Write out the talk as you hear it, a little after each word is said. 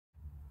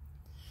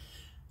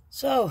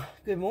So,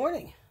 good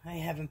morning. I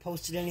haven't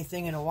posted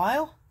anything in a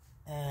while,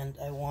 and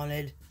I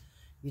wanted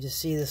you to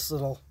see this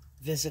little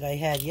visit I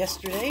had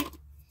yesterday.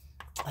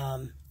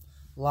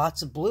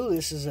 Lots of blue.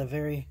 This is a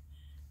very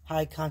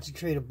high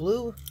concentrated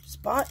blue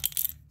spot.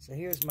 So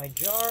here's my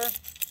jar.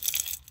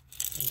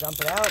 And dump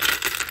it out.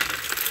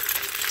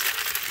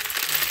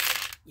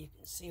 You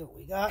can see what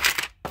we got.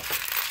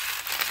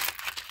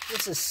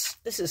 This is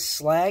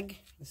slag.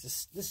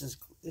 This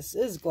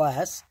is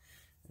glass.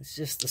 It's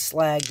just the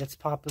slag that's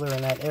popular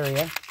in that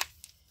area.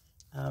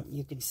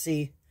 You can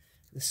see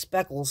the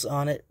speckles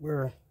on it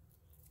where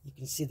you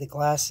can see the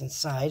glass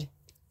inside.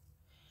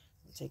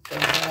 I'll take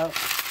those out.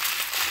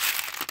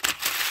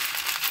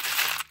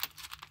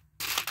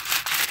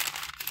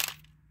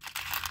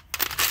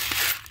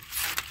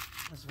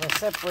 So I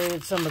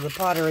separated some of the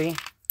pottery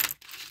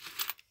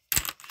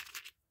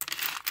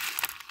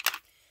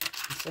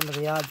and some of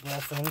the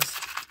oddball things.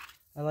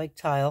 I like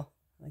tile.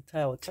 I like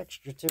tile with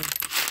texture too.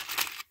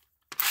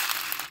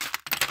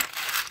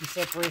 And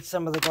separate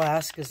some of the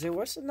glass because there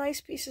were some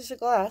nice pieces of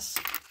glass.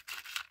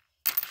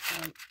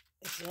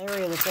 It's an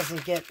area that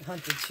doesn't get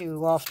hunted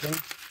too often.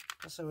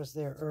 Plus I was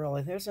there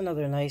early. There's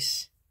another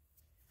nice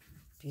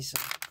piece of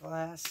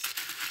glass.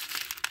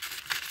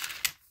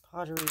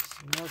 Pottery,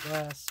 some more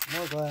glass,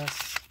 some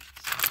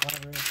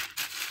pottery.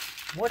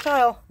 More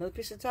tile, another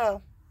piece of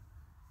tile.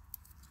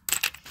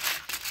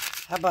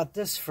 How about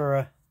this for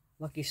a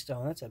lucky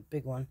stone? That's a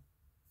big one.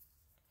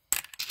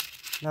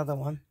 Another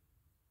one.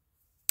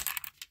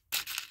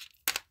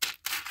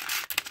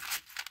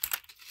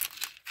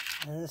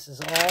 And this is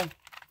all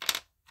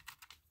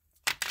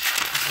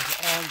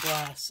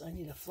glass. I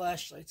need a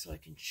flashlight so I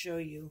can show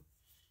you.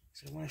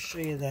 So I want to show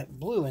you that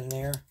blue in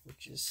there,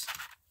 which is,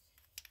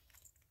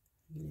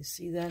 you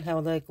see that,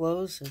 how that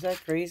glows? Is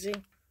that crazy?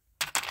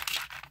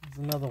 There's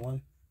another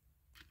one.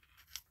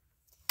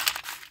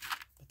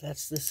 But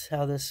that's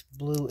how this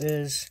blue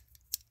is.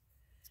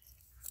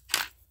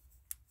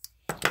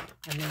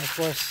 And then of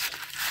course,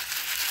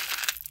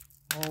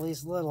 all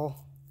these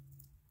little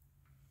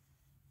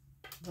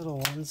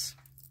ones.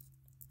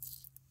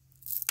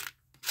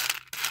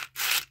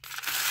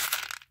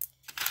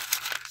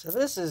 So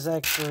this is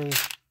actually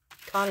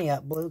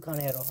Conneaut blue,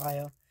 Conneaut,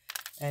 Ohio,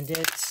 and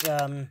it's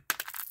an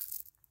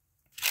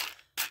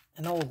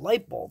old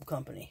light bulb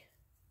company.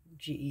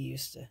 GE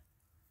used to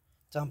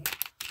dump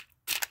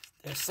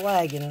their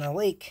slag in a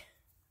lake.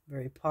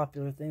 Very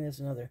popular thing. There's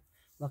another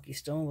lucky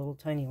stone, a little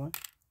tiny one.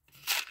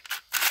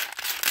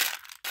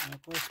 And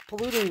of course,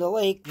 polluting the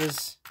lake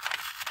was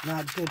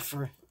not good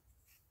for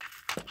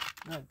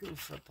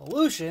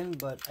pollution,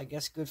 but I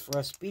guess good for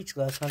us beach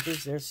glass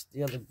hunters. There's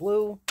the other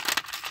blue.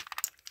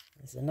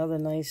 There's another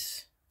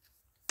nice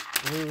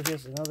blue.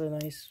 Here's another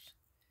nice.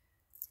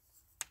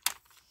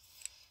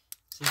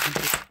 So you can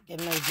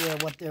get an idea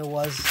of what there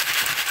was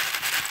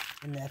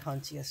in that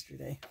hunt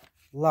yesterday.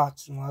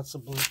 Lots and lots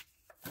of blue.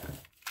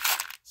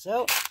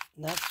 So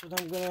that's what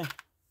I'm gonna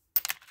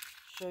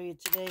show you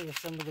today with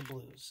some of the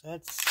blues.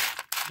 That's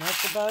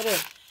about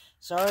it.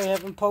 Sorry I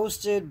haven't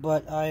posted,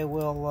 but I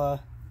will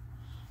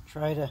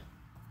try to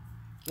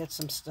get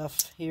some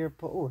stuff here.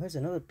 Oh, here's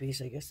another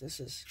piece. I guess this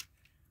is,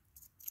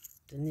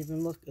 didn't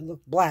even look, it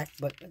looked black,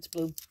 but it's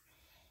blue.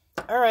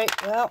 All right,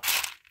 well,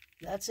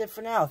 that's it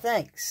for now.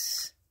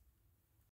 Thanks.